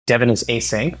Devin is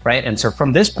async, right? And so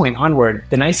from this point onward,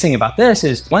 the nice thing about this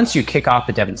is once you kick off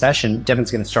the Devin session,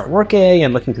 Devin's going to start working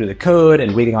and looking through the code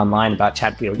and reading online about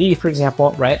ChatBOD, for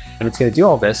example, right? And it's going to do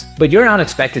all this, but you're not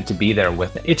expected to be there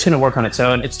with it. It's going to work on its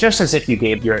own. It's just as if you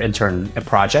gave your intern a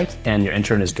project and your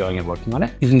intern is going and working on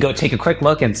it. You can go take a quick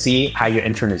look and see how your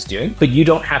intern is doing, but you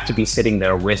don't have to be sitting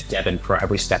there with Devin for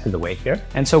every step of the way here.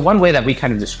 And so one way that we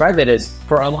kind of describe it is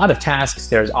for a lot of tasks,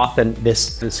 there's often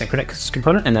this synchronous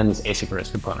component and then this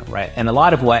asynchronous component, right? And a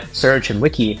lot of what Search and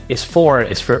Wiki is for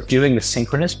doing the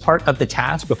synchronous part of the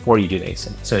task before you do the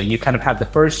async. So you kind of have the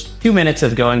first 2 minutes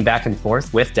of going back and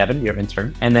forth with Devin, your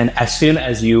intern. And then as soon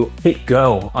as you hit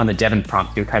go on the Devin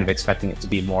prompt, you're kind of expecting it to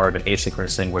be more of an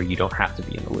asynchronous thing where you don't have to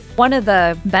be in the loop. One of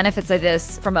the benefits of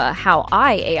this from a how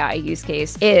I AI use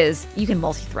case is you can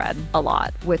multi-thread a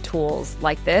lot with tools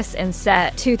like this and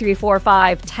set 2, 3, 4,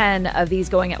 5, 10 of these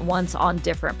going at once on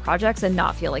different projects and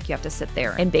not feel like you have to sit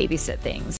there and babysit things.